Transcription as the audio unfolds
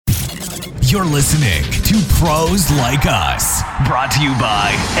You're listening to Pros Like Us, brought to you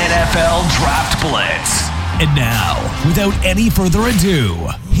by NFL Draft Blitz. And now, without any further ado,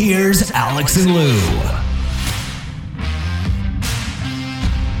 here's Alex and Lou.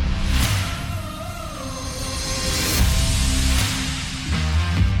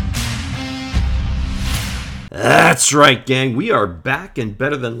 That's right, gang. We are back and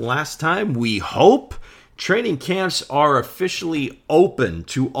better than last time, we hope. Training camps are officially open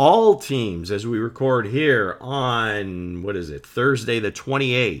to all teams as we record here on, Thursday the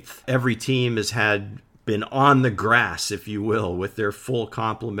 28th. Every team has been on the grass, if you will, with their full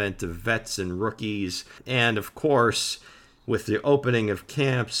complement of vets and rookies. And of course, with the opening of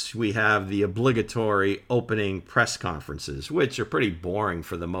camps, we have the obligatory opening press conferences, which are pretty boring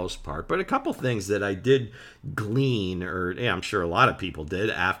for the most part. But a couple things that I did glean, I'm sure a lot of people did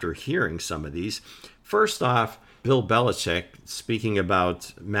after hearing some of these. First off, Bill Belichick speaking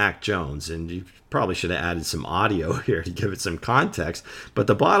about Mac Jones, and you probably should have added some audio here to give it some context. But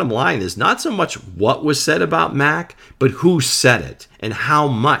the bottom line is not so much what was said about Mac, but who said it and how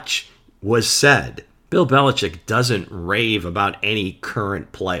much was said. Bill Belichick doesn't rave about any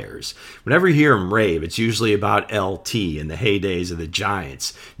current players. Whenever you hear him rave, it's usually about LT in the heydays of the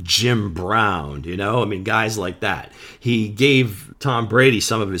Giants, Jim Brown, guys like that. He gave Tom Brady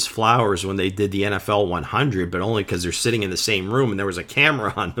some of his flowers when they did the NFL 100, but only because they're sitting in the same room and there was a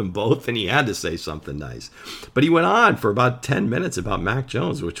camera on them both and he had to say something nice. But he went on for about 10 minutes about Mac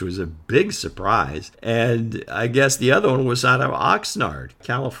Jones, which was a big surprise. And I guess the other one was out of Oxnard,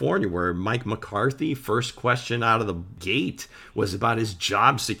 California, where Mike McCarthy, first question out of the gate was about his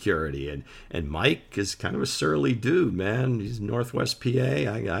job security. And Mike is kind of a surly dude, man. He's Northwest PA.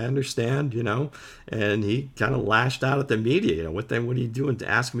 I understand, and he kind of lashed out at the media. What are you doing to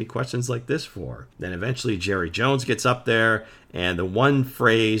ask me questions like this for? Then eventually Jerry Jones gets up there. And the one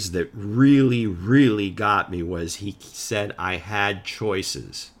phrase that really, really got me was he said, I had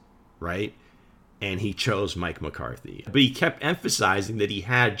choices, right? And he chose Mike McCarthy. But he kept emphasizing that he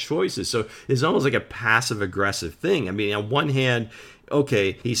had choices. So it's almost like a passive-aggressive thing. On one hand,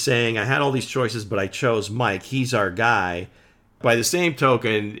 okay, he's saying, I had all these choices, but I chose Mike. He's our guy. By the same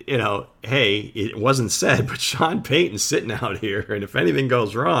token, hey, it wasn't said, but Sean Payton's sitting out here, and if anything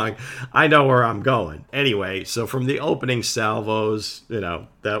goes wrong, I know where I'm going. Anyway, so from the opening salvos,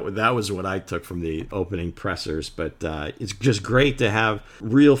 that was what I took from the opening pressers. But it's just great to have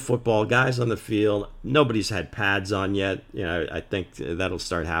real football guys on the field. Nobody's had pads on yet. I think that'll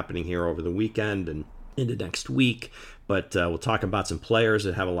start happening here over the weekend and into next week. But we'll talk about some players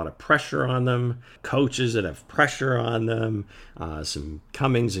that have a lot of pressure on them, coaches that have pressure on them, some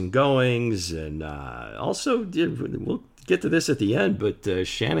comings and goings, and also we'll get to this at the end, but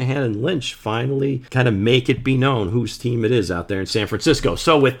Shanahan and Lynch finally kind of make it be known whose team it is out there in San Francisco.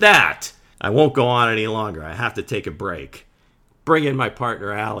 So with that, I won't go on any longer. I have to take a break. Bring in my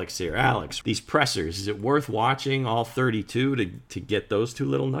partner Alex here. Alex, these pressers, is it worth watching all 32 to get those two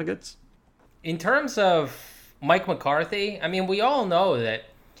little nuggets? In terms of Mike McCarthy, we all know that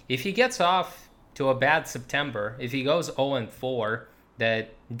if he gets off to a bad September, if he goes 0-4, that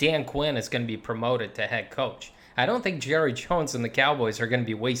Dan Quinn is going to be promoted to head coach. I don't think Jerry Jones and the Cowboys are going to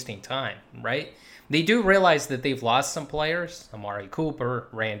be wasting time, right? They do realize that they've lost some players, Amari Cooper,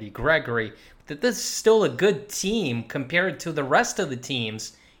 Randy Gregory, that this is still a good team compared to the rest of the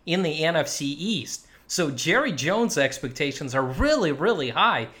teams in the NFC East. So Jerry Jones' expectations are really, really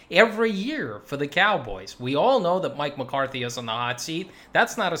high every year for the Cowboys. We all know that Mike McCarthy is on the hot seat.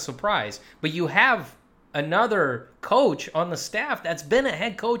 That's not a surprise. But you have another coach on the staff that's been a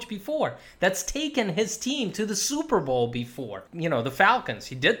head coach before, that's taken his team to the Super Bowl before. The Falcons,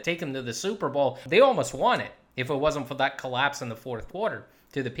 he did take them to the Super Bowl. They almost won it if it wasn't for that collapse in the fourth quarter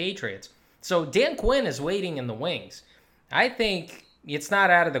to the Patriots. So Dan Quinn is waiting in the wings. I think it's not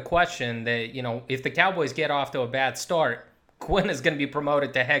out of the question that, if the Cowboys get off to a bad start, Quinn is going to be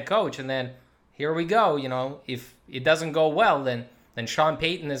promoted to head coach. And then here we go. If it doesn't go well, then Sean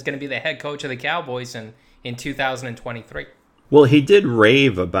Payton is going to be the head coach of the Cowboys in 2023. Well, he did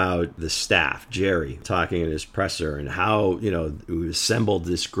rave about the staff, Jerry, talking in his presser and how, we assembled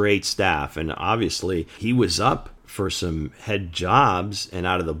this great staff. And obviously he was up for some head jobs, and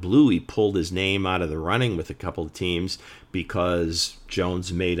out of the blue, he pulled his name out of the running with a couple of teams because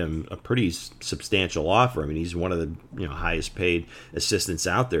Jones made him a pretty substantial offer. He's one of the highest paid assistants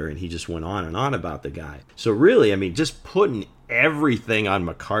out there, and he just went on and on about the guy. So really, just putting everything on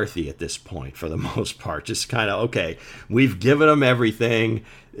McCarthy at this point for the most part. Just kind of, okay, we've given him everything.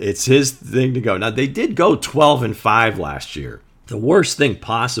 It's his thing to go. Now, they did go 12-5 last year. The worst thing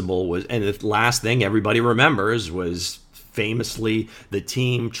possible was, and the last thing everybody remembers was famously the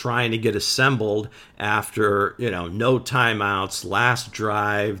team trying to get assembled after, no timeouts, last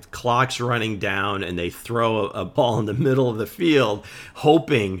drive, clock's running down, and they throw a ball in the middle of the field,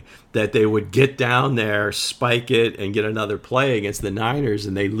 hoping that they would get down there, spike it, and get another play against the Niners,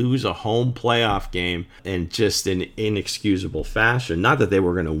 and they lose a home playoff game in just an inexcusable fashion. Not that they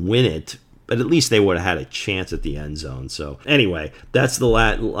were going to win it, but at least they would have had a chance at the end zone. So anyway, that's the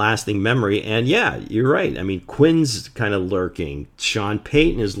lasting memory. And yeah, you're right. I mean, Quinn's kind of lurking. Sean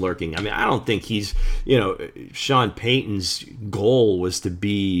Payton is lurking. I mean, I don't think he's, Sean Payton's goal was to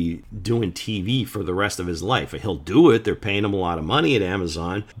be doing TV for the rest of his life. He'll do it. They're paying him a lot of money at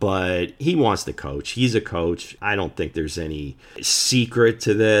Amazon, but he wants to coach. He's a coach. I don't think there's any secret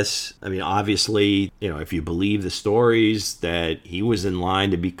to this. I mean, obviously, if you believe the stories, that he was in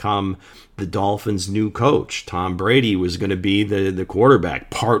line to become the Dolphins' new coach. Tom Brady was going to be the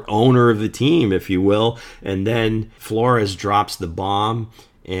quarterback, part owner of the team, if you will. And then Flores drops the bomb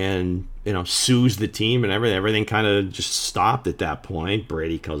and, sues the team, and everything kind of just stopped at that point.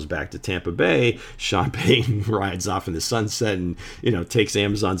 Brady comes back to Tampa Bay. Sean Payton rides off in the sunset and, takes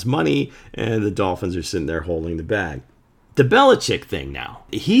Amazon's money, and the Dolphins are sitting there holding the bag. The Belichick thing now.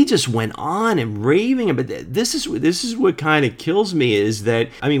 He just went on and raving, but this is what kind of kills me is that,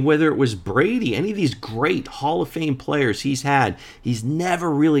 I mean, whether it was Brady, any of these great Hall of Fame players he's had, he's never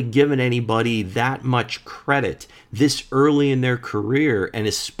really given anybody that much credit this early in their career, and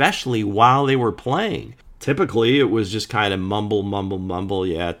especially while they were playing. Typically, it was just kind of mumble.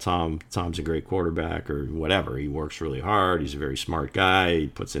 Yeah, Tom's a great quarterback or whatever. He works really hard. He's a very smart guy. He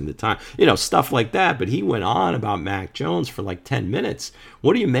puts in the time, stuff like that. But he went on about Mac Jones for like 10 minutes.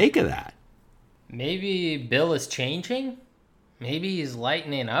 What do you make of that? Maybe Bill is changing. Maybe he's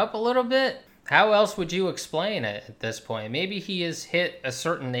lightening up a little bit. How else would you explain it at this point? Maybe he has hit a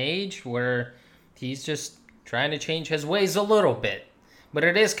certain age where he's just trying to change his ways a little bit. But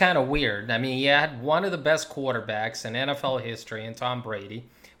it is kind of weird. I mean, he had one of the best quarterbacks in NFL history in Tom Brady,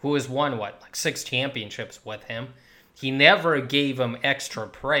 who has won, 6 championships with him. He never gave him extra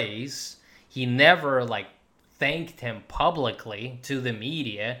praise. He never, thanked him publicly to the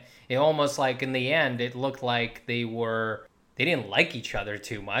media. It almost in the end, it looked like they didn't like each other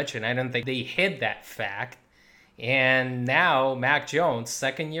too much, and I don't think they hid that fact. And now, Mac Jones,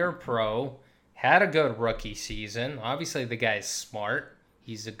 second-year pro, had a good rookie season. Obviously, the guy's smart.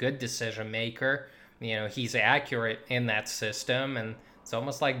 He's a good decision maker. He's accurate in that system. And it's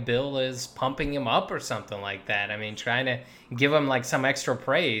almost like Bill is pumping him up or something like that. I mean, trying to give him some extra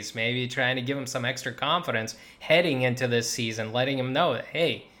praise, maybe trying to give him some extra confidence heading into this season, letting him know that,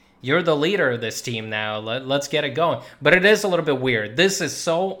 hey, you're the leader of this team now. Let's get it going. But it is a little bit weird. This is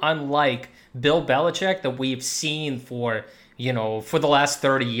so unlike Bill Belichick that we've seen for the last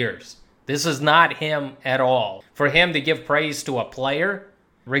 30 years. This is not him at all. For him to give praise to a player,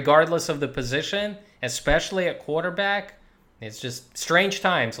 regardless of the position, especially at quarterback, it's just strange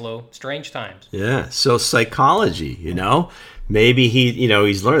times, Lou. Strange times. Yeah, so psychology, Maybe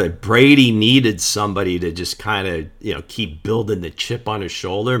he's learned that Brady needed somebody to just kind of, keep building the chip on his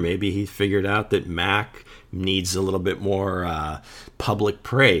shoulder. Maybe he figured out that Mac needs a little bit more public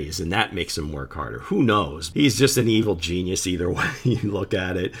praise, and that makes him work harder. Who knows? He's just an evil genius either way you look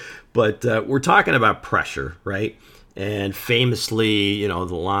at it. But we're talking about pressure, right? And famously, the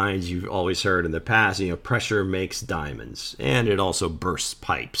lines you've always heard in the past, pressure makes diamonds, and it also bursts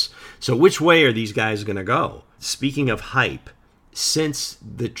pipes. So which way are these guys going to go? Speaking of hype, since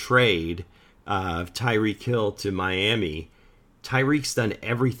the trade of Tyreek Hill to Miami, Tyreek's done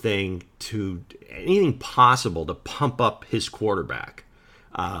anything possible to pump up his quarterback,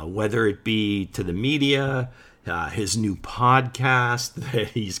 whether it be to the media, his new podcast that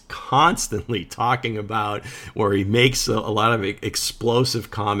he's constantly talking about, where he makes a lot of explosive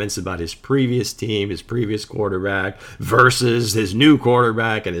comments about his previous team, his previous quarterback versus his new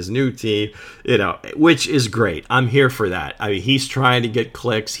quarterback and his new team, which is great. I'm here for that. I mean, he's trying to get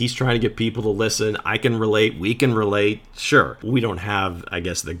clicks. He's trying to get people to listen. I can relate. We can relate. Sure. We don't have, I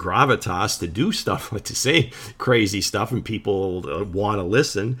guess, the gravitas to do stuff, to say crazy stuff and people want to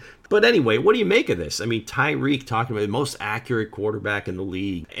listen. But anyway, what do you make of this? I mean, Tyreek talking about the most accurate quarterback in the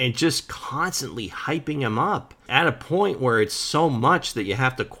league and just constantly hyping him up at a point where it's so much that you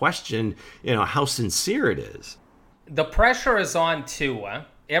have to question, how sincere it is. The pressure is on Tua.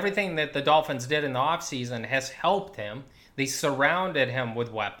 Everything that the Dolphins did in the offseason has helped him. They surrounded him with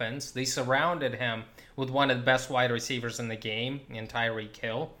weapons. They surrounded him with one of the best wide receivers in the game in Tyreek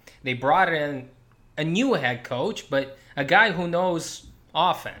Hill. They brought in a new head coach, but a guy who knows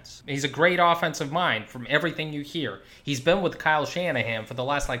offense. He's a great offensive mind from everything you hear. He's been with Kyle Shanahan for the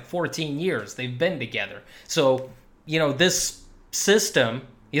last 14 years. They've been together. So, this system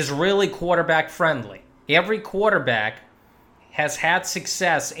is really quarterback friendly. Every quarterback has had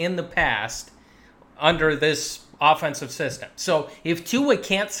success in the past under this offensive system. So if Tua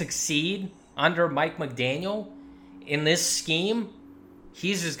can't succeed under Mike McDaniel in this scheme,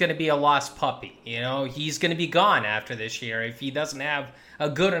 he's just going to be a lost puppy. He's going to be gone after this year if he doesn't have a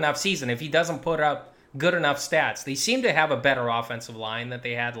good enough season, if he doesn't put up good enough stats. They seem to have a better offensive line that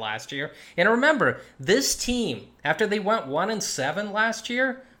they had last year. And remember, this team, after they went 1-7 last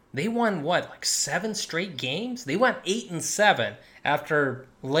year, they won 7 straight games? They went 8-7 after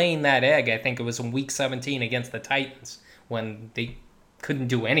laying that egg. I think it was in week 17 against the Titans when they couldn't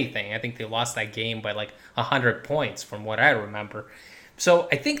do anything. I think they lost that game by 100 points from what I remember. So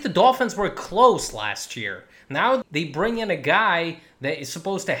I think the Dolphins were close last year. Now they bring in a guy that is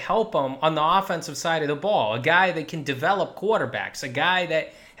supposed to help them on the offensive side of the ball, a guy that can develop quarterbacks, a guy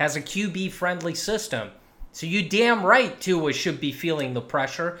that has a QB-friendly system. So you damn right Tua should be feeling the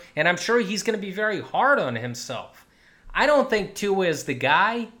pressure, and I'm sure he's going to be very hard on himself. I don't think Tua is the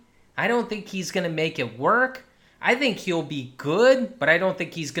guy. I don't think he's going to make it work. I think he'll be good, but I don't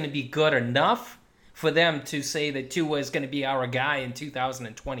think he's going to be good enough for them to say that Tua is going to be our guy in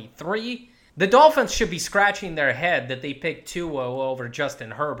 2023. The Dolphins should be scratching their head that they picked Tua over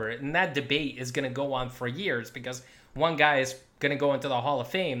Justin Herbert, and that debate is going to go on for years because one guy is going to go into the Hall of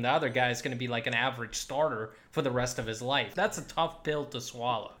Fame. The other guy is going to be like an average starter for the rest of his life. That's a tough pill to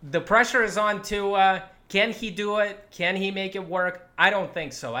swallow. The pressure is on Tua. Can he do it? Can he make it work? I don't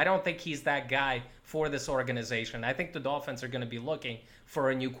think so. I don't think he's that guy for this organization. I think the Dolphins are going to be looking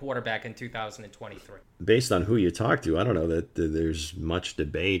for a new quarterback in 2023. Based on who you talk to, I don't know that there's much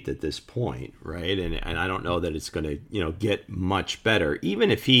debate at this point, right? And I don't know that it's going to, get much better.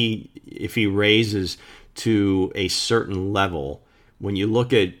 Even if he raises to a certain level, when you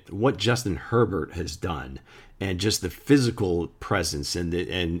look at what Justin Herbert has done and just the physical presence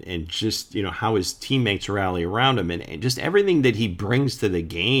and just, how his teammates rally around him and just everything that he brings to the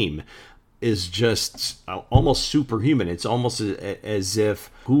game is just almost superhuman. It's almost as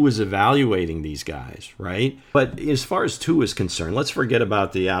if who is evaluating these guys, right? But as far as Tua is concerned, let's forget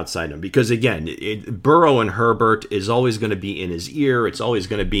about the outside him, because again, Burrow and Herbert is always going to be in his ear. It's always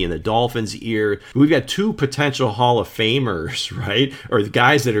going to be in the Dolphins' ear. We've got 2 potential Hall of Famers, right? Or the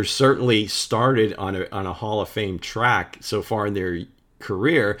guys that are certainly started on a Hall of Fame track so far in their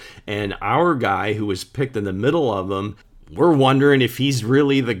career, and our guy who was picked in the middle of them, we're wondering if he's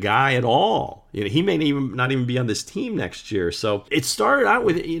really the guy at all. He may not even be on this team next year. So it started out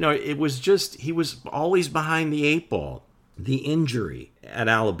with, it was just, he was always behind the 8 ball. The injury at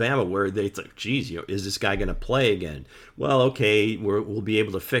Alabama where they thought, geez, is this guy going to play again? Well, okay, we'll be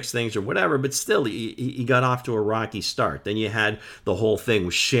able to fix things or whatever, but still he got off to a rocky start. Then you had the whole thing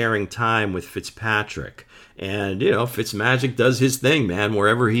with sharing time with Fitzpatrick. And, Fitzmagic does his thing, man.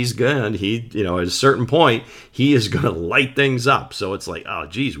 Wherever he's gone, at a certain point, he is going to light things up. So it's like, oh,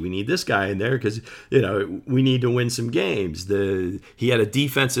 geez, we need this guy in there because, we need to win some games. He had a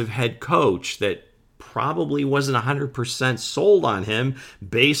defensive head coach that probably wasn't 100% sold on him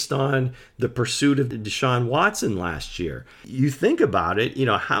based on the pursuit of Deshaun Watson last year. You think about it,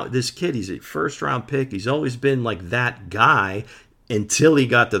 how this kid, he's a first-round pick. He's always been like that guy until he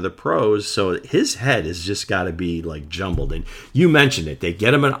got to the pros, so his head has just got to be jumbled. And you mentioned it. They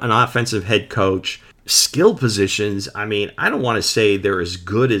get him an offensive head coach. Skill positions, I don't want to say they're as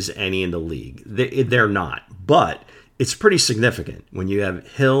good as any in the league. They're not. But it's pretty significant when you have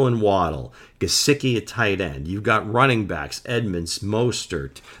Hill and Waddle, Gesicki at tight end. You've got running backs, Edmonds,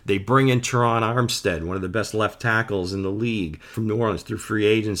 Mostert. They bring in Teron Armstead, one of the best left tackles in the league from New Orleans through free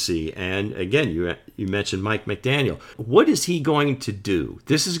agency. And again, you mentioned Mike McDaniel. What is he going to do?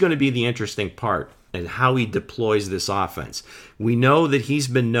 This is going to be the interesting part and how he deploys this offense. We know that he's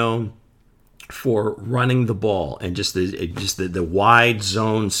been known for running the ball and just the wide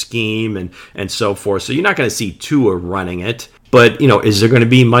zone scheme and so forth. So you're not going to see Tua running it. But, is there going to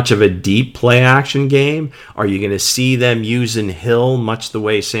be much of a deep play action game? Are you going to see them using Hill much the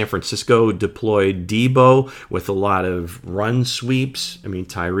way San Francisco deployed Debo with a lot of run sweeps?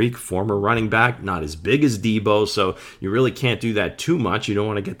 Tyreek, former running back, not as big as Debo, so you really can't do that too much. You don't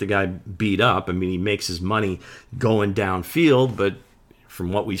want to get the guy beat up. He makes his money going downfield, but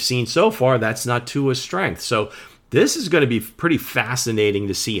from what we've seen so far, that's not Tua's strength. So this is going to be pretty fascinating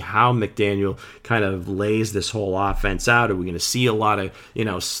to see how McDaniel kind of lays this whole offense out. Are we going to see a lot of,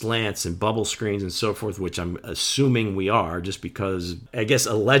 slants and bubble screens and so forth, which I'm assuming we are just because, I guess,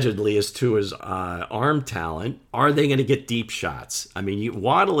 allegedly is Tua's arm talent. Are they going to get deep shots?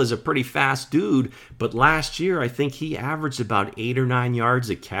 Waddle is a pretty fast dude, but last year I think he averaged about 8 or 9 yards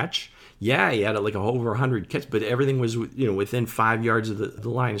a catch. Yeah, he had like over 100 catches, but everything was, within 5 yards of the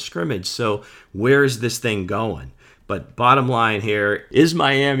line of scrimmage. So where's this thing going? But bottom line here, is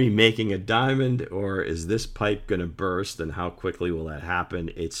Miami making a diamond, or is this pipe going to burst, and how quickly will that happen?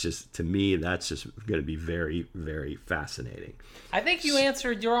 It's just, to me, that's just going to be very, very fascinating. I think you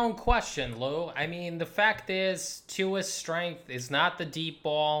answered your own question, Lou. I mean, the fact is, Tua's strength is not the deep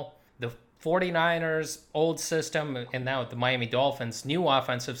ball. The 49ers' old system, and now the Miami Dolphins' new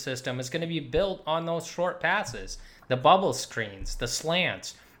offensive system, is going to be built on those short passes, the bubble screens, the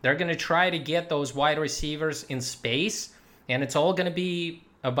slants. They're going to try to get those wide receivers in space, and it's all going to be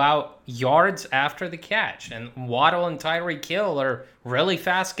about yards after the catch. And Waddle and Tyreek Hill are really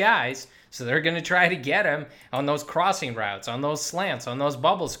fast guys, so they're going to try to get him on those crossing routes, on those slants, on those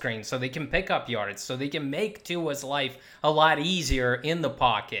bubble screens, so they can pick up yards, so they can make Tua's life a lot easier in the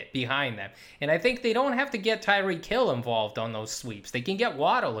pocket behind them. And I think they don't have to get Tyreek Hill involved on those sweeps. They can get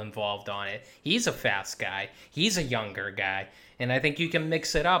Waddle involved on it. He's a fast guy. He's a younger guy. And I think you can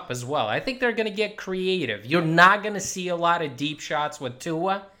mix it up as well. I think they're going to get creative. You're not going to see a lot of deep shots with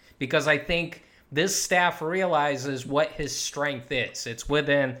Tua, because I think this staff realizes what his strength is. It's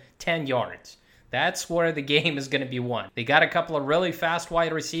within 10 yards. That's where the game is going to be won. They got a couple of really fast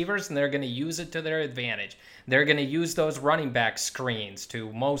wide receivers, and they're going to use it to their advantage. They're going to use those running back screens to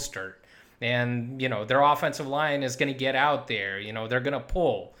Mostert. And, their offensive line is going to get out there. They're going to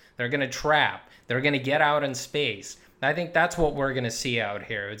pull. They're going to trap. They're going to get out in space. I think that's what we're going to see out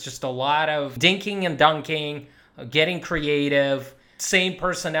here. It's just a lot of dinking and dunking, getting creative, same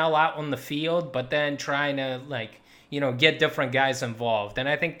personnel out on the field, but then trying to, get different guys involved. And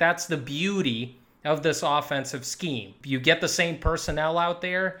I think that's the beauty of this offensive scheme. You get the same personnel out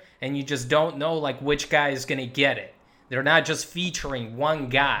there, and you just don't know, which guy is going to get it. They're not just featuring one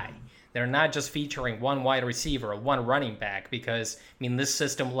guy. They're not just featuring one wide receiver or one running back, because, this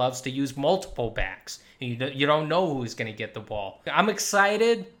system loves to use multiple backs. You don't know who's going to get the ball. I'm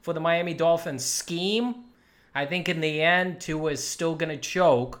excited for the Miami Dolphins scheme. I think in the end, Tua is still going to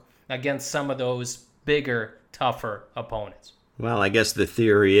choke against some of those bigger, tougher opponents. Well, I guess the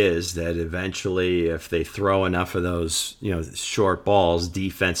theory is that eventually, if they throw enough of those, short balls,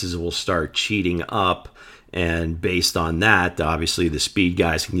 defenses will start cheating up. And based on that, obviously the speed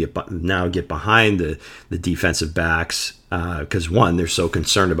guys can get behind the defensive backs, because one, they're so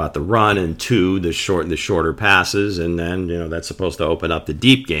concerned about the run, and two, the shorter passes, and then that's supposed to open up the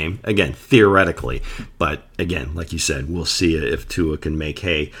deep game again, theoretically. But again, like you said, we'll see if Tua can make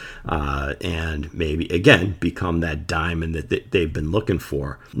hay and maybe again become that diamond that they've been looking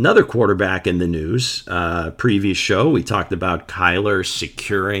for. Another quarterback in the news. Previous show we talked about Kyler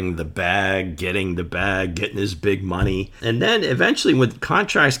securing the bag, getting his big money, and then eventually when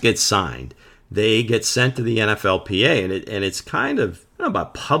contracts get signed, they get sent to the NFLPA, and it's kind of, I don't know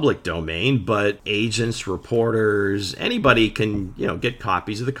about public domain, but agents, reporters, anybody can, get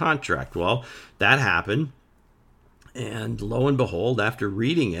copies of the contract. Well, that happened. And lo and behold, after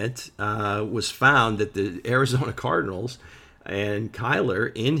reading it, was found that the Arizona Cardinals and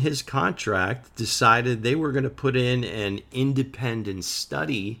Kyler, in his contract, decided they were going to put in an independent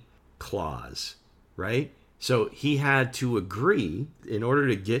study clause, right? So he had to agree, in order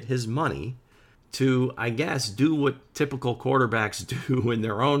to get his money, to, I guess, do what typical quarterbacks do in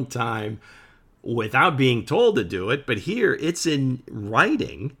their own time without being told to do it. But here it's in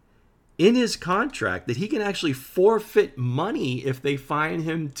writing in his contract that he can actually forfeit money if they find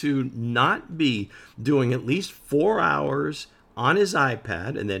him to not be doing at least 4 hours on his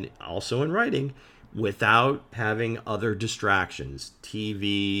iPad, and then also in writing, without having other distractions,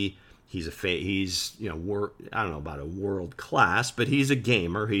 TV. He's I don't know about a world class, but he's a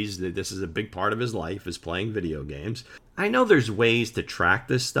gamer. This is a big part of his life, is playing video games. I know there's ways to track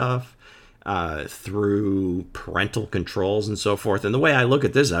this stuff through parental controls and so forth. And the way I look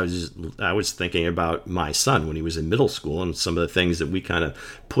at this, I was thinking about my son when he was in middle school, and some of the things that we kind of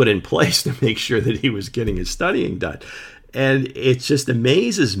put in place to make sure that he was getting his studying done. And it just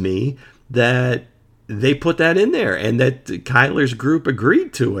amazes me that they put that in there, and that Kyler's group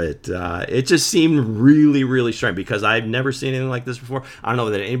agreed to it. It just seemed really, really strange, because I've never seen anything like this before. I don't know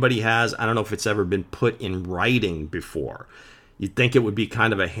that anybody has. I don't know if it's ever been put in writing before. You'd think it would be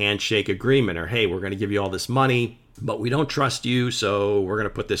kind of a handshake agreement, or, hey, we're going to give you all this money, but we don't trust you, so we're going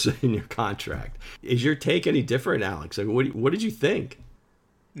to put this in your contract. Is your take any different, Alex? I mean, what did you think?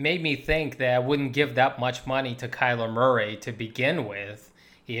 Made me think that I wouldn't give that much money to Kyler Murray to begin with,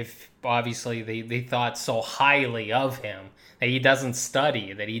 if obviously they thought so highly of him, that he doesn't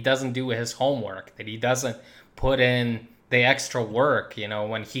study, that he doesn't do his homework, that he doesn't put in the extra work,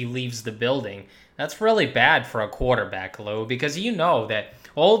 when he leaves the building. That's really bad for a quarterback, Lou, because you know that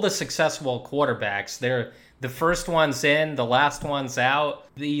all the successful quarterbacks, they're the first ones in, the last ones out.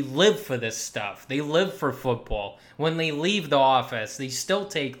 They live for this stuff. They live for football. When they leave the office, they still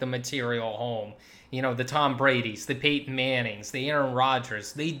take the material home. You know, the Tom Brady's, the Peyton Mannings, the Aaron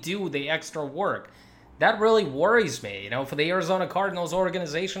Rodgers. They do the extra work. That really worries me, for the Arizona Cardinals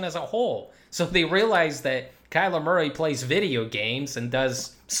organization as a whole. So they realize that Kyler Murray plays video games and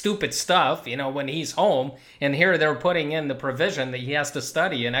does stupid stuff, when he's home. And here they're putting in the provision that he has to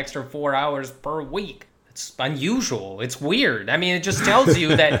study an extra 4 hours per week. It's unusual. It's weird. I mean, it just tells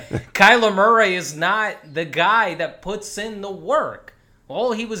you that Kyler Murray is not the guy that puts in the work.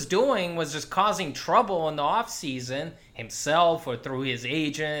 All he was doing was just causing trouble in the offseason himself or through his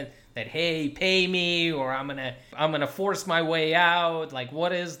agent. That, hey, pay me, or I'm gonna force my way out. Like,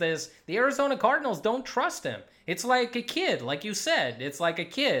 what is this? The Arizona Cardinals don't trust him. It's like a kid, like you said. It's like a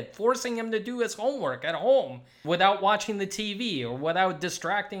kid forcing him to do his homework at home without watching the TV or without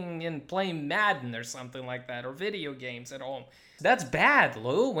distracting and playing Madden or something like that, or video games at home. That's bad,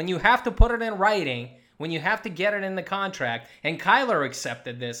 Lou. When you have to put it in writing, when you have to get it in the contract, and Kyler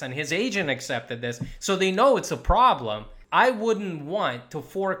accepted this and his agent accepted this, so they know it's a problem. I wouldn't want to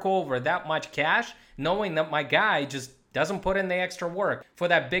fork over that much cash knowing that my guy just doesn't put in the extra work for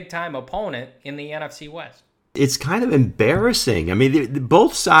that big-time opponent in the NFC West. It's kind of embarrassing. I mean,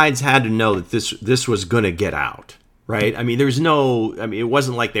 both sides had to know that this was going to get out, right? I mean, it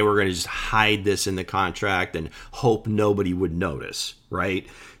wasn't like they were going to just hide this in the contract and hope nobody would notice, right?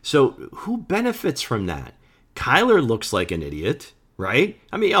 So who benefits from that? Kyler looks like an idiot, right?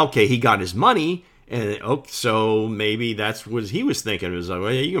 I mean, okay, he got his money. And so maybe that's what he was thinking. It was like,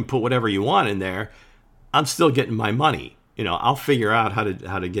 well, you can put whatever you want in there. I'm still getting my money. I'll figure out how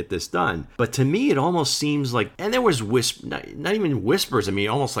to get this done. But to me, it almost seems like, and there was not even whispers. I mean,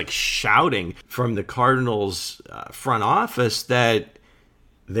 almost like shouting from the Cardinals front office that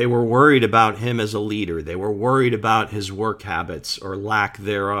they were worried about him as a leader. They were worried about his work habits or lack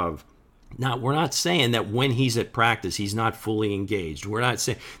thereof. Now, we're not saying that when he's at practice, he's not fully engaged. We're not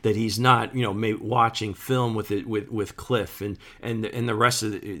saying that he's not, watching film with Cliff and the rest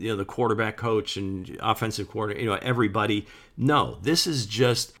of the quarterback coach and offensive coordinator, everybody. No, this is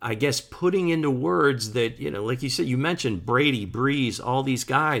just, I guess, putting into words that, like you said, you mentioned Brady, Breeze, all these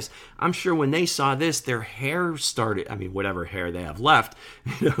guys. I'm sure when they saw this, their hair started, whatever hair they have left,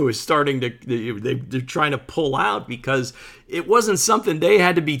 is starting to, they're trying to pull out because it wasn't something they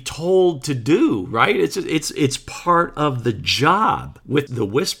had to be told to do, right? It's part of the job. With the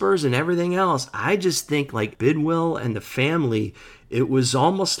whispers and everything else, I just think like Bidwill and the family, it was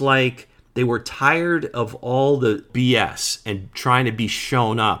almost like they were tired of all the BS and trying to be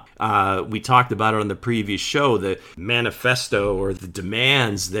shown up. We talked about it on the previous show, the manifesto or the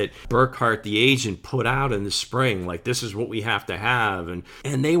demands that Burkhardt, the agent, put out in the spring. Like, this is what we have to have.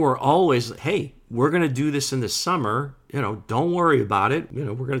 And they were always, hey, we're going to do this in the summer. Don't worry about it.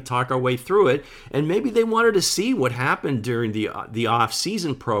 We're going to talk our way through it. And maybe they wanted to see what happened during the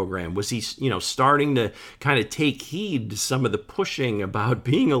off-season program. Was he, starting to kind of take heed to some of the pushing about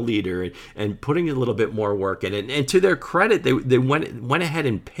being a leader and putting a little bit more work in it? And to their credit, they went ahead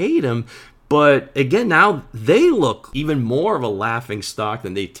and paid him. But again, now they look even more of a laughingstock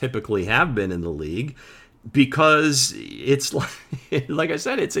than they typically have been in the league. Because it's like I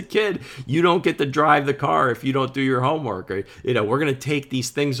said, it's a kid. You don't get to drive the car if you don't do your homework. Or, we're going to take these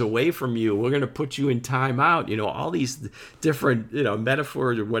things away from you. We're going to put you in timeout. All these different,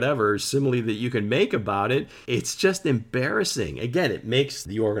 metaphors or whatever, simile that you can make about it. It's just embarrassing. Again, it makes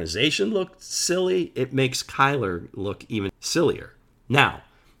the organization look silly. It makes Kyler look even sillier. Now,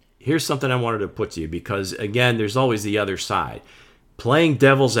 here's something I wanted to put to you because, again, there's always the other side. Playing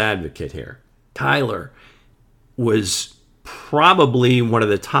devil's advocate here. Kyler was probably one of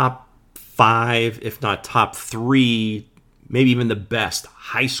the top 5, if not top 3, maybe even the best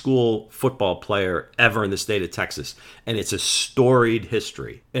high school football player ever in the state of Texas. And it's a storied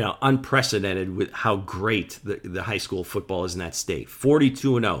history, unprecedented with how great the high school football is in that state.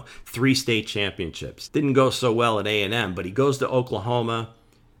 42-0, 3 state championships. Didn't go so well at A&M, but he goes to Oklahoma,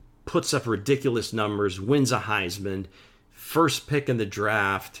 puts up ridiculous numbers, wins a Heisman, first pick in the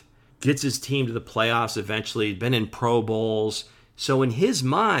draft, gets his team to the playoffs eventually, been in Pro Bowls. So in his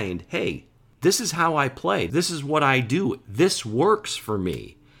mind, hey, this is how I play. This is what I do. This works for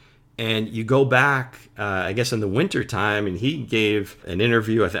me. And you go back, I guess in the wintertime, and he gave an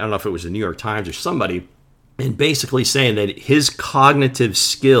interview, I don't know if it was the New York Times or somebody, and basically saying that his cognitive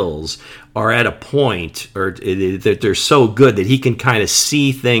skills are at a point, or that they're so good that he can kind of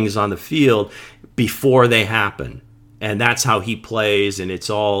see things on the field before they happen. And that's how he plays, and it's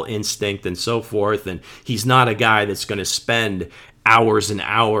all instinct and so forth. And he's not a guy that's going to spend hours and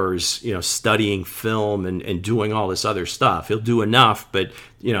hours, studying film and doing all this other stuff. He'll do enough, but,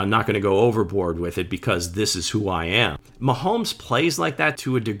 I'm not going to go overboard with it because this is who I am. Mahomes plays like that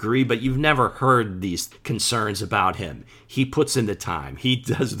to a degree, but you've never heard these concerns about him. He puts in the time. He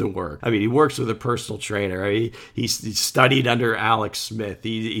does the work. I mean, he works with a personal trainer. He's studied under Alex Smith.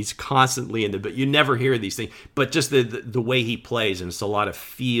 He's constantly but you never hear these things. But just the way he plays, and it's a lot of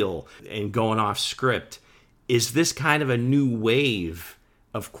feel and going off script. Is this kind of a new wave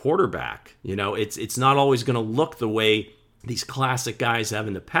of quarterback? It's not always going to look the way these classic guys have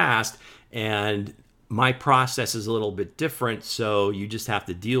in the past, and my process is a little bit different, so you just have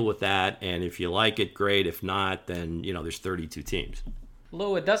to deal with that, and if you like it, great. If not, then, there's 32 teams.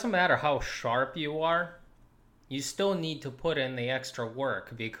 Lou, it doesn't matter how sharp you are. You still need to put in the extra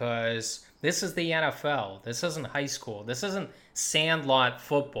work because this is the NFL. This isn't high school. This isn't sandlot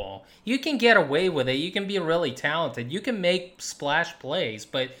football. You can get away with it. You can be really talented. You can make splash plays,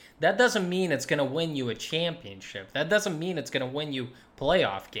 but that doesn't mean it's going to win you a championship. That doesn't mean it's going to win you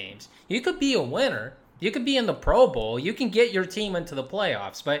playoff games. You could be a winner. You could be in the Pro Bowl. You can get your team into the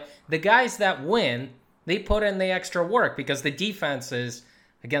playoffs. But the guys that win, they put in the extra work because the defenses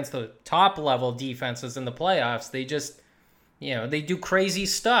against the top level defenses in the playoffs, they just, they do crazy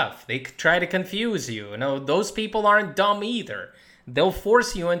stuff. They try to confuse you. Those people aren't dumb either. They'll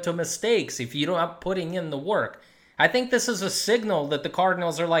force you into mistakes if you don't have putting in the work. I think this is a signal that the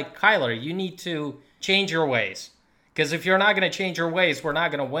Cardinals are like, Kyler, you need to change your ways. Because if you're not going to change your ways, we're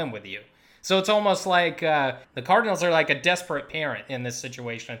not going to win with you. So it's almost like the Cardinals are like a desperate parent in this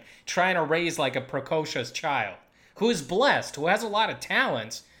situation, trying to raise like a precocious child who is blessed, who has a lot of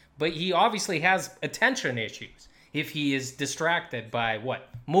talents, but he obviously has attention issues if he is distracted by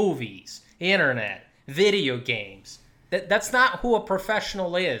movies, internet, video games. That's not who a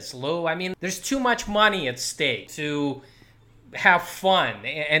professional is, Lou. I mean, there's too much money at stake to have fun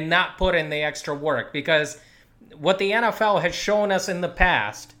and not put in the extra work, because what the NFL has shown us in the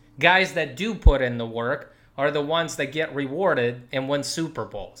past, guys that do put in the work are the ones that get rewarded and win Super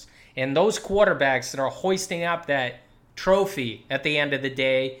Bowls. And those quarterbacks that are hoisting up that trophy at the end of the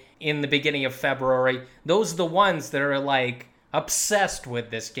day in the beginning of February, those are the ones that are like obsessed with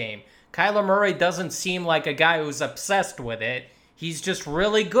this game. Kyler Murray doesn't seem like a guy who's obsessed with it. He's just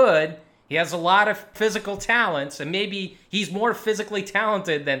really good. He has a lot of physical talents, and maybe he's more physically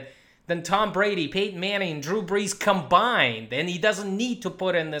talented than Tom Brady, Peyton Manning, and Drew Brees combined, and he doesn't need to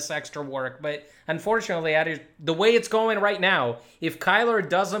put in this extra work. But unfortunately, the way it's going right now, if Kyler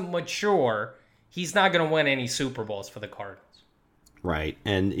doesn't mature, he's not going to win any Super Bowls for the Cardinals. Right.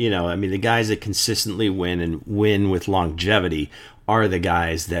 And, the guys that consistently win and win with longevity are the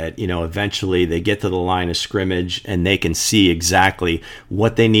guys that, eventually they get to the line of scrimmage and they can see exactly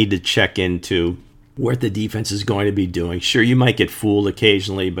what they need to check into, what the defense is going to be doing. Sure, you might get fooled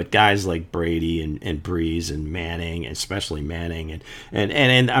occasionally, but guys like Brady and Brees and Manning, especially Manning,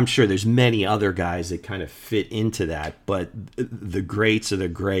 and I'm sure there's many other guys that kind of fit into that, but the greats of the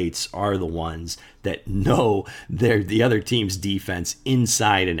greats are the ones that know the other team's defense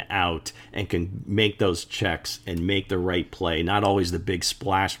inside and out and can make those checks and make the right play. Not always the big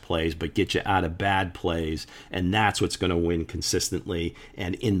splash plays, but get you out of bad plays, and that's what's going to win consistently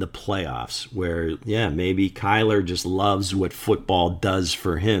and in the playoffs, where maybe Kyler just loves what football does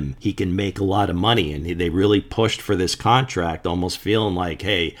for him. He can make a lot of money, and they really pushed for this contract, almost feeling like,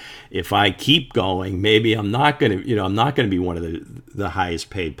 hey, if I keep going, maybe I'm not going to be one of the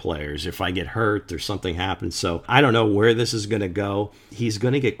highest paid players if I get hurt or something happens. So I don't know where this is going to go. He's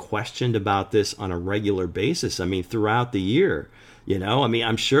going to get questioned about this on a regular basis. I mean, throughout the year.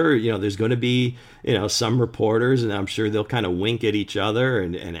 I'm sure, there's going to be, some reporters, and I'm sure they'll kind of wink at each other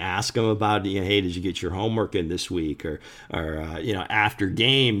and ask him about, hey, did you get your homework in this week? Or after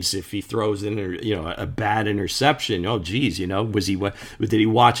games, if he throws in, a bad interception, oh, geez, did he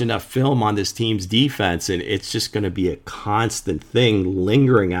watch enough film on this team's defense? And it's just going to be a constant thing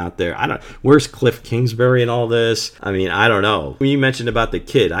lingering out there. Where's Cliff Kingsbury in all this? I mean, I don't know. When you mentioned about the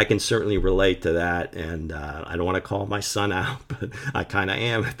kid, I can certainly relate to that. And I don't want to call my son out, but I kind of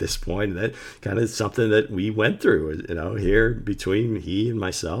am at this point. That kind of something that we went through, here between he and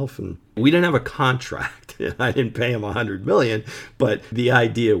myself. And we didn't have a contract. I didn't pay him $100 million, but the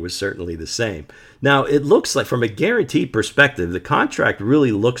idea was certainly the same. Now, it looks like, from a guaranteed perspective, the contract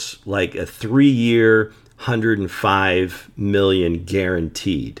really looks like a 3-year, $105 million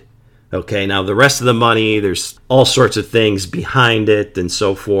guaranteed. Okay, now the rest of the money, there's all sorts of things behind it and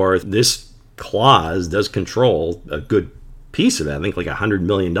so forth. This clause does control a good piece of it. I think like $100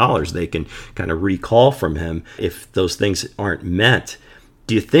 million they can kind of recall from him if those things aren't met.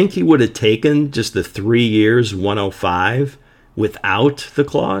 Do you think he would have taken just the 3 years, 105 without the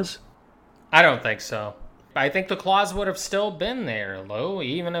clause? I don't think so. I think the clause would have still been there, Lou,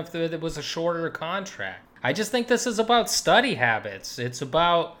 even if it was a shorter contract. I just think this is about study habits. It's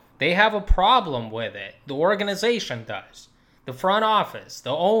about they have a problem with it. The organization does. The front office,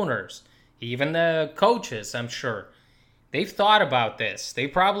 the owners, even the coaches, I'm sure. They've thought about this. They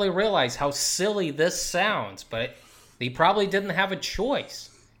probably realize how silly this sounds, but they probably didn't have a choice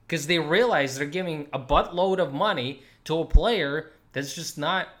because they realize they're giving a buttload of money to a player that's just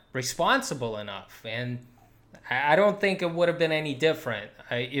not responsible enough. And I don't think it would have been any different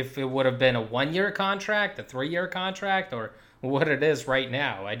if it would have been a 1-year contract, a 3-year contract, or what it is right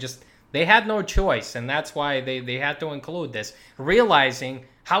now. They had no choice, and that's why they had to include this, realizing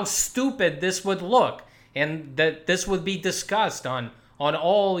how stupid this would look and that this would be discussed on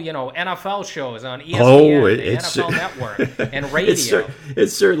all, NFL shows on ESPN, the NFL Network, and radio. It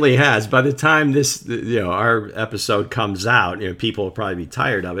certainly has. By the time this, our episode comes out, people will probably be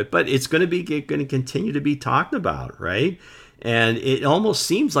tired of it, but it's going to continue to be talked about, right? And it almost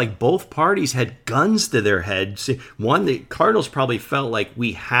seems like both parties had guns to their heads. One, the Cardinals probably felt like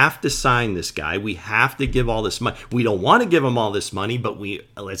we have to sign this guy. We have to give all this money. We don't want to give him all this money, but we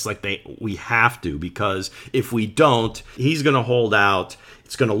have to, because if we don't, he's going to hold out.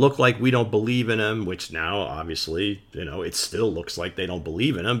 It's going to look like we don't believe in him, which now, obviously, it still looks like they don't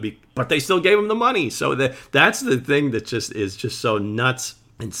believe in him, but they still gave him the money. So that's the thing that is just so nuts.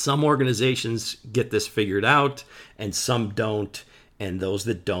 And some organizations get this figured out and some don't. And those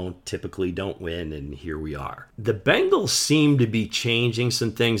that don't typically don't win. And here we are. The Bengals seem to be changing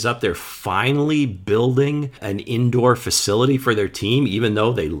some things up. They're finally building an indoor facility for their team, even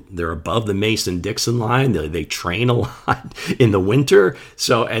though they're above the Mason-Dixon line. They train a lot in the winter.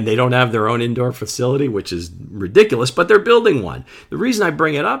 And they don't have their own indoor facility, which is ridiculous, but they're building one. The reason I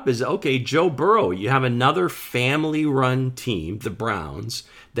bring it up is, okay, Joe Burrow, you have another family-run team, the Browns,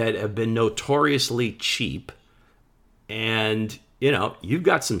 that have been notoriously cheap. And you've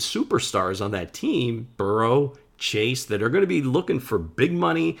got some superstars on that team, Burrow, Chase, that are going to be looking for big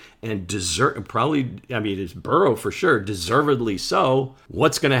money and it's Burrow for sure, deservedly so.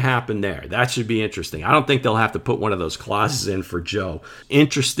 What's going to happen there? That should be interesting. I don't think they'll have to put one of those clauses in for Joe.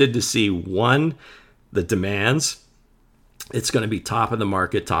 Interested to see, one, the demands. It's going to be top of the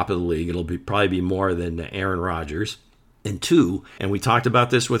market, top of the league. It'll probably be more than Aaron Rodgers. And two, and we talked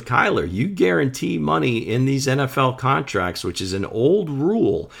about this with Kyler, you guarantee money in these NFL contracts, which is an old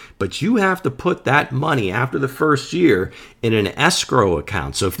rule, but you have to put that money after the first year in an escrow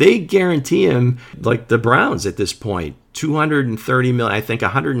account. So if they guarantee him, like the Browns at this point, $230 million, I think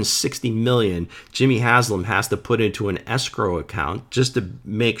 $160 million, Jimmy Haslam has to put into an escrow account just to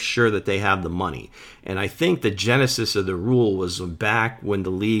make sure that they have the money. And I think the genesis of the rule was back when the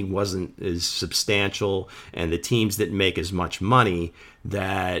league wasn't as substantial and the teams didn't make as much money,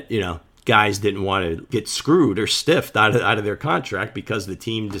 that, guys didn't want to get screwed or stiffed out of their contract because the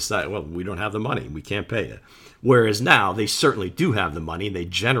team decided, well, we don't have the money, we can't pay it. Whereas now they certainly do have the money, they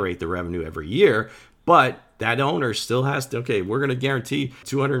generate the revenue every year, but that owner still has to, okay, we're going to guarantee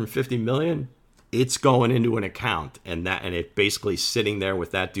 $250 million. It's going into an account, and it basically sitting there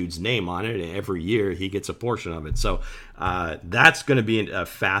with that dude's name on it, and every year he gets a portion of it. So that's going to be a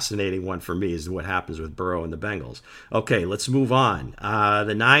fascinating one for me, is what happens with Burrow and the Bengals. Okay, let's move on.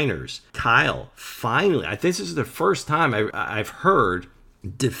 The Niners. Kyle, finally, I think this is the first time I've heard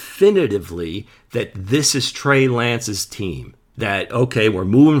definitively that this is Trey Lance's team. That, okay, we're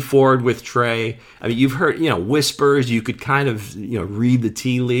moving forward with Trey. I mean, you've heard, whispers. You could kind of, read the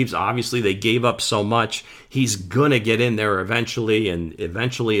tea leaves. Obviously, they gave up so much. He's going to get in there eventually, and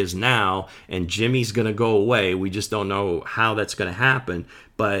eventually is now, and Jimmy's going to go away. We just don't know how that's going to happen.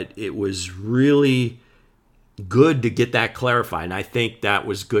 But it was really good to get that clarified, and I think that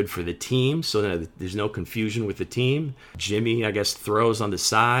was good for the team, so that there's no confusion with the team. Jimmy, I guess, throws on the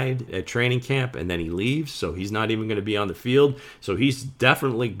side at training camp, and then he leaves, so he's not even going to be on the field, so he's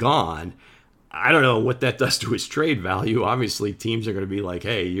definitely gone. I don't know what that does to his trade value. Obviously, teams are going to be like,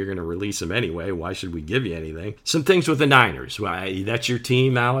 hey, you're going to release him anyway. Why should we give you anything? Some things with the Niners. Well, that's your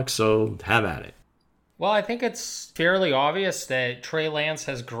team, Alex, so have at it. Well, I think it's fairly obvious that Trey Lance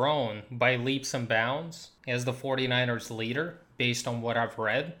has grown by leaps and bounds as the 49ers leader, based on what I've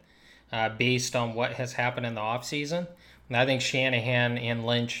read, based on what has happened in the offseason. And I think Shanahan and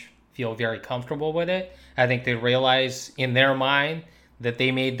Lynch feel very comfortable with it. I think they realize in their mind that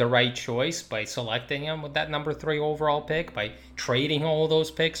they made the right choice by selecting him with that number 3 overall pick, by trading all those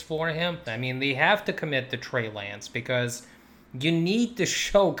picks for him. I mean, they have to commit to Trey Lance because you need to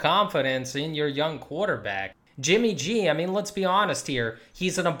show confidence in your young quarterback. Jimmy G, I mean, let's be honest here.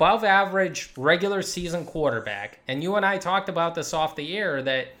 He's an above average regular season quarterback. And you and I talked about this off the air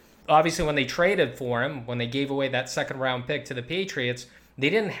that obviously when they traded for him, when they gave away that second round pick to the Patriots, they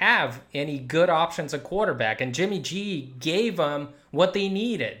didn't have any good options at quarterback. And Jimmy G gave them what they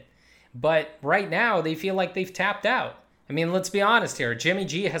needed. But right now, they feel like they've tapped out. I mean, let's be honest here. Jimmy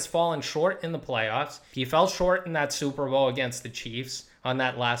G has fallen short in the playoffs. He fell short in that Super Bowl against the Chiefs on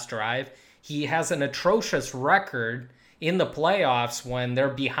that last drive. He has an atrocious record in the playoffs when they're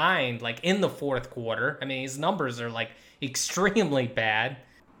behind, like in the fourth quarter. I mean, his numbers are like extremely bad.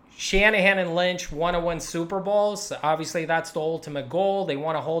 Shanahan and Lynch want to win Super Bowls. Obviously, that's the ultimate goal. They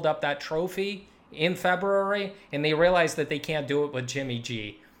want to hold up that trophy in February, and they realize that they can't do it with Jimmy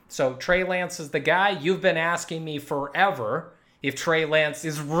G. So Trey Lance is the guy. You've been asking me forever if Trey Lance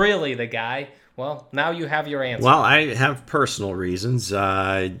is really the guy. Well, now you have your answer. Well, I have personal reasons.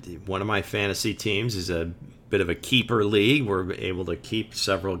 One of my fantasy teams is a bit of a keeper league. We're able to keep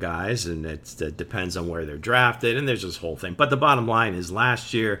several guys, and it depends on where they're drafted, and there's this whole thing. But the bottom line is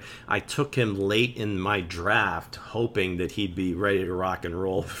last year, I took him late in my draft, hoping that he'd be ready to rock and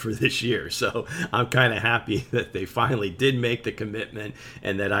roll for this year. So I'm kind of happy that they finally did make the commitment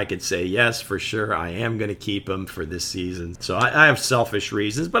and that I could say, yes, for sure, I am going to keep him for this season. So I have selfish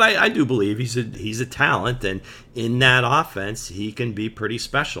reasons, but I do believe he's a talent, and in that offense, he can be pretty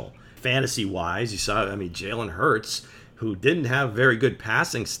special. Fantasy-wise, you saw, Jalen Hurts, who didn't have very good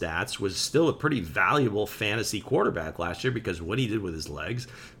passing stats, was still a pretty valuable fantasy quarterback last year because what he did with his legs,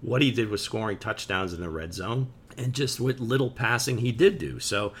 what he did with scoring touchdowns in the red zone, and just what little passing he did do.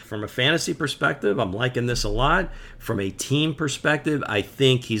 So from a fantasy perspective, I'm liking this a lot. From a team perspective, I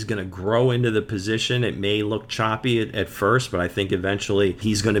think he's going to grow into the position. It may look choppy at first, but I think eventually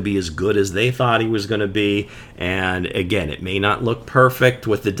he's going to be as good as they thought he was going to be. And again, it may not look perfect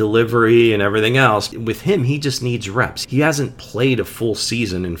with the delivery and everything else. With him, he just needs reps. He hasn't played a full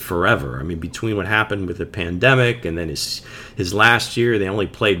season in forever. I mean, between what happened with the pandemic and then his last year, they only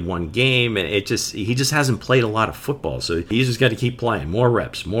played one game, and he just hasn't played a lot of football. So he's just got to keep playing more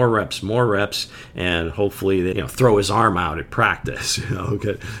reps, and hopefully throw his arm out at practice.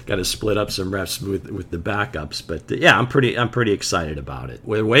 Got to split up some reps with the backups. But yeah, I'm pretty excited about it.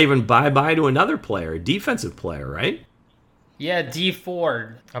 We're waving bye to another player, a defensive player, right? Yeah, Dee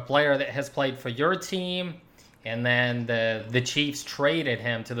Ford, a player that has played for your team, and then the Chiefs traded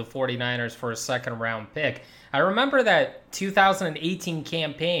him to the 49ers for a second-round pick. I remember that 2018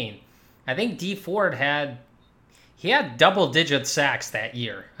 campaign. I think Dee Ford had double-digit sacks that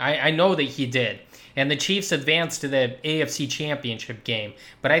year. I know that he did. And the Chiefs advanced to the AFC Championship game.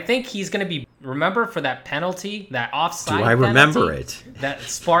 But I think he's going to be, remember, for that penalty, that offside penalty? Do I remember it? That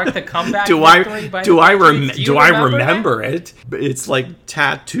sparked the comeback victory by the Patriots? Do I remember it? It's like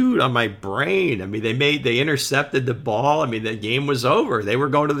tattooed on my brain. I mean, they intercepted the ball. I mean, the game was over. They were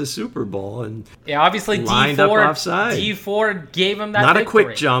going to the Super Bowl. And yeah, obviously Dee Ford gave him that Not victory. A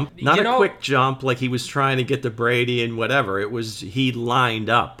quick jump. Quick jump like he was trying to get to Brady and whatever. It was, he lined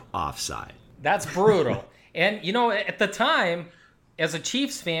up offside. That's brutal. And, at the time, as a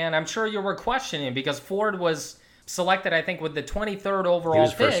Chiefs fan, I'm sure you were questioning because Ford was selected, I think, with the 23rd overall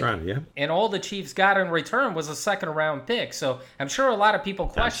pick. First round, yeah. And all the Chiefs got in return was a second-round pick. So I'm sure a lot of people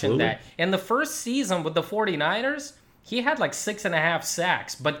questioned that. In the first season with the 49ers, he had like 6.5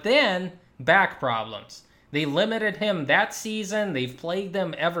 sacks. But then, back problems. They limited him that season. They've plagued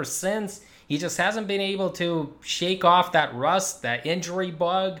him ever since. He just hasn't been able to shake off that rust, that injury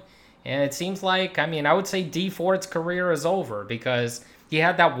bug. And it seems like, I would say Dee Ford's career is over because he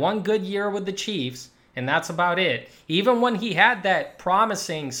had that one good year with the Chiefs, and that's about it. Even when he had that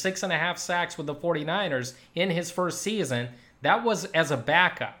promising 6.5 sacks with the 49ers in his first season, that was as a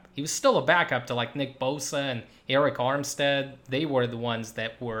backup. He was still a backup to like Nick Bosa and Eric Armstead. They were the ones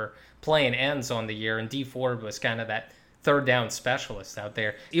that were playing ends on the year, and Dee Ford was kind of that third down specialist out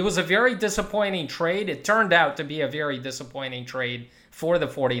there. It was a very disappointing trade. It turned out to be a very disappointing trade for the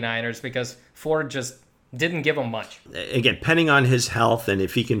 49ers because Ford just didn't give him much. Again, depending on his health and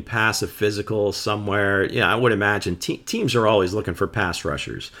if he can pass a physical somewhere, I would imagine teams are always looking for pass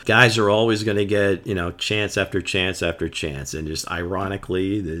rushers. Guys are always going to get, chance after chance after chance. And just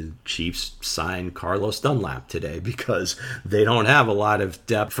ironically, the Chiefs signed Carlos Dunlap today because they don't have a lot of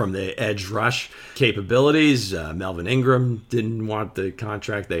depth from the edge rush capabilities. Melvin Ingram didn't want the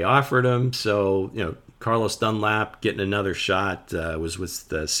contract they offered him. So, Carlos Dunlap getting another shot, was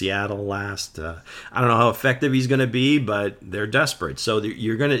with Seattle last. I don't know how effective he's going to be, but they're desperate. So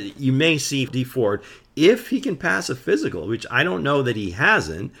you may see Dee Ford, if he can pass a physical, which I don't know that he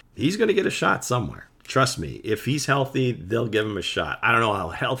hasn't, he's going to get a shot somewhere. Trust me, if he's healthy, they'll give him a shot. I don't know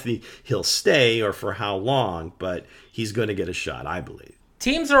how healthy he'll stay or for how long, but he's going to get a shot, I believe.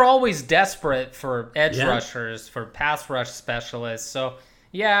 Teams are always desperate for edge rushers, for pass rush specialists. So,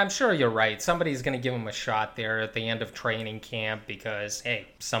 yeah, I'm sure you're right. Somebody's going to give him a shot there at the end of training camp because, hey,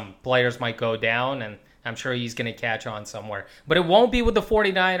 some players might go down, and I'm sure he's going to catch on somewhere. But it won't be with the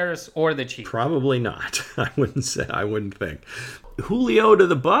 49ers or the Chiefs. Probably not. I wouldn't think. Julio to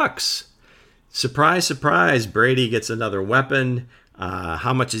the Bucs. Surprise, surprise. Brady gets another weapon.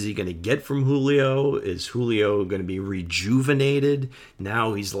 How much is he going to get from Julio? Is Julio going to be rejuvenated?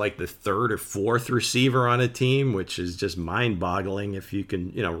 Now he's like the third or fourth receiver on a team, which is just mind-boggling if you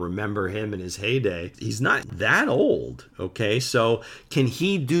can, remember him in his heyday. He's not that old, okay? So can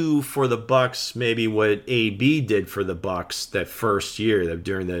he do for the Bucs maybe what AB did for the Bucs that first year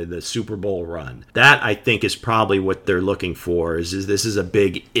during the Super Bowl run? That, I think, is probably what they're looking for. Is this is a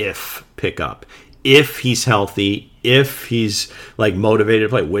big if pickup. If he's healthy, if he's motivated to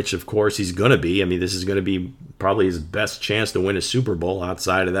play, which of course he's going to be. I mean, this is going to be probably his best chance to win a Super Bowl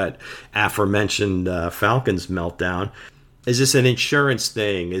outside of that aforementioned Falcons meltdown. Is this an insurance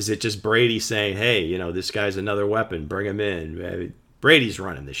thing? Is it just Brady saying, hey, this guy's another weapon, bring him in? Brady's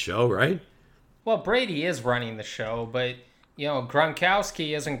running the show, right? Well, Brady is running the show, but,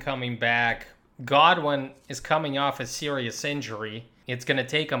 Gronkowski isn't coming back. Godwin is coming off a serious injury. It's going to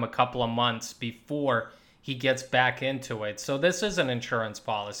take him a couple of months before he gets back into it. So this is an insurance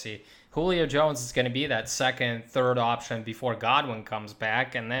policy. Julio Jones is going to be that second, third option before Godwin comes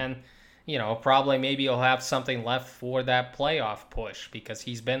back. And then, probably maybe he'll have something left for that playoff push because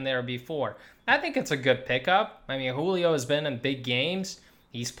he's been there before. I think it's a good pickup. I mean, Julio has been in big games.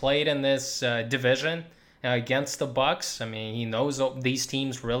 He's played in this division against the Bucs. I mean, he knows these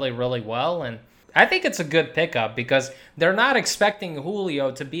teams really, really well. And I think it's a good pickup because they're not expecting Julio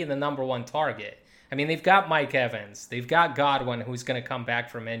to be the number one target. I mean, they've got Mike Evans. They've got Godwin, who's going to come back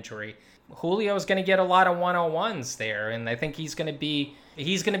from injury. Julio's going to get a lot of one-on-ones there, and I think he's going to be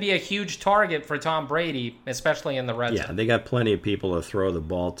a huge target for Tom Brady, especially in the red zone. Yeah, they got plenty of people to throw the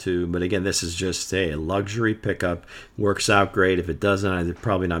ball to, but again, this is just a luxury pickup. Works out great. If it doesn't, they're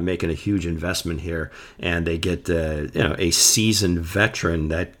probably not making a huge investment here, and they get a seasoned veteran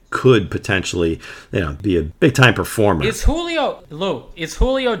that could potentially be a big-time performer. Is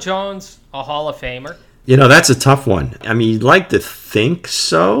Julio Jones a Hall of Famer? That's a tough one. I mean, you'd like to think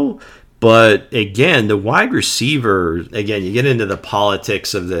so, but again, the wide receiver, you get into the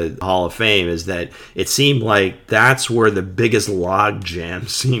politics of the Hall of Fame, is that it seemed like that's where the biggest log jam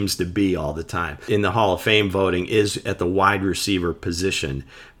seems to be all the time. In the Hall of Fame voting is at the wide receiver position.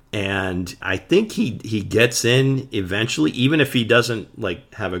 And I think he gets in eventually, even if he doesn't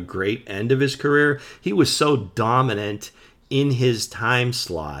have a great end of his career. He was so dominant in his time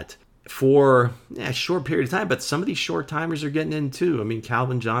slot for a short period of time, but some of these short timers are getting in too. I mean,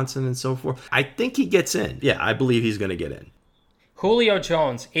 Calvin Johnson and so forth. I think he gets in. Yeah, I believe he's going to get in. Julio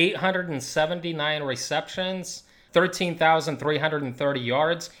Jones, 879 receptions, 13,330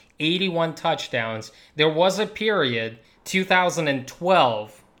 yards, 81 touchdowns. There was a period,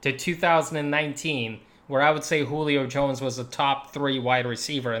 2012 to 2019, where I would say Julio Jones was a top 3 wide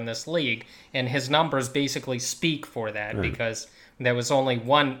receiver in this league, and his numbers basically speak for that because there was only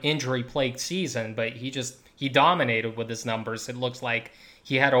one injury-plagued season, but he dominated with his numbers. It looks like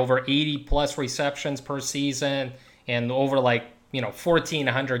he had over 80-plus receptions per season and over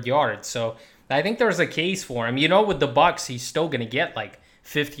 1,400 yards. So I think there's a case for him. With the Bucs, he's still going to get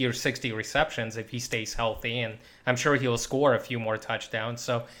 50 or 60 receptions if he stays healthy, and I'm sure he'll score a few more touchdowns.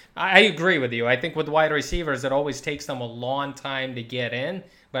 So I agree with you. I think with wide receivers, it always takes them a long time to get in,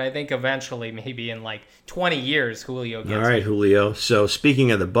 but I think eventually, maybe in 20 years, Julio gets in. All right, Julio. So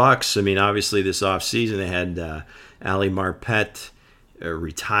speaking of the Bucs, I mean, obviously this offseason they had Ali Marpet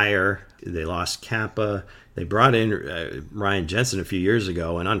retire. They lost Kappa. They brought in Ryan Jensen a few years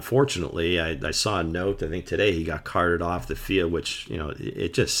ago, and unfortunately, I saw a note, I think today, he got carted off the field, which,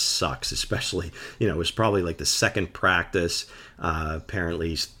 it just sucks, especially, it was probably the second practice.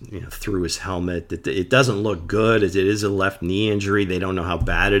 Apparently, threw his helmet. It doesn't look good. It is a left knee injury. They don't know how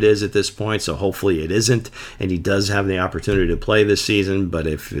bad it is at this point, so hopefully it isn't, and he does have the opportunity to play this season, but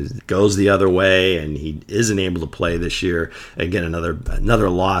if it goes the other way and he isn't able to play this year, again, another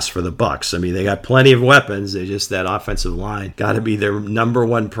loss for the Bucs. I mean, they got plenty of weapons. They just, that offensive line got to be their number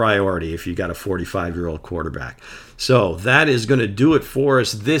one priority if you got a 45-year-old quarterback. So that is going to do it for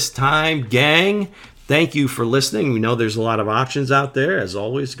us this time, gang. Thank you for listening. We know there's a lot of options out there. As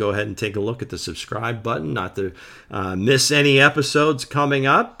always, go ahead and take a look at the subscribe button, not to miss any episodes coming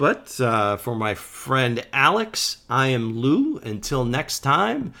up. But for my friend Alex, I am Lou. Until next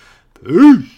time, peace.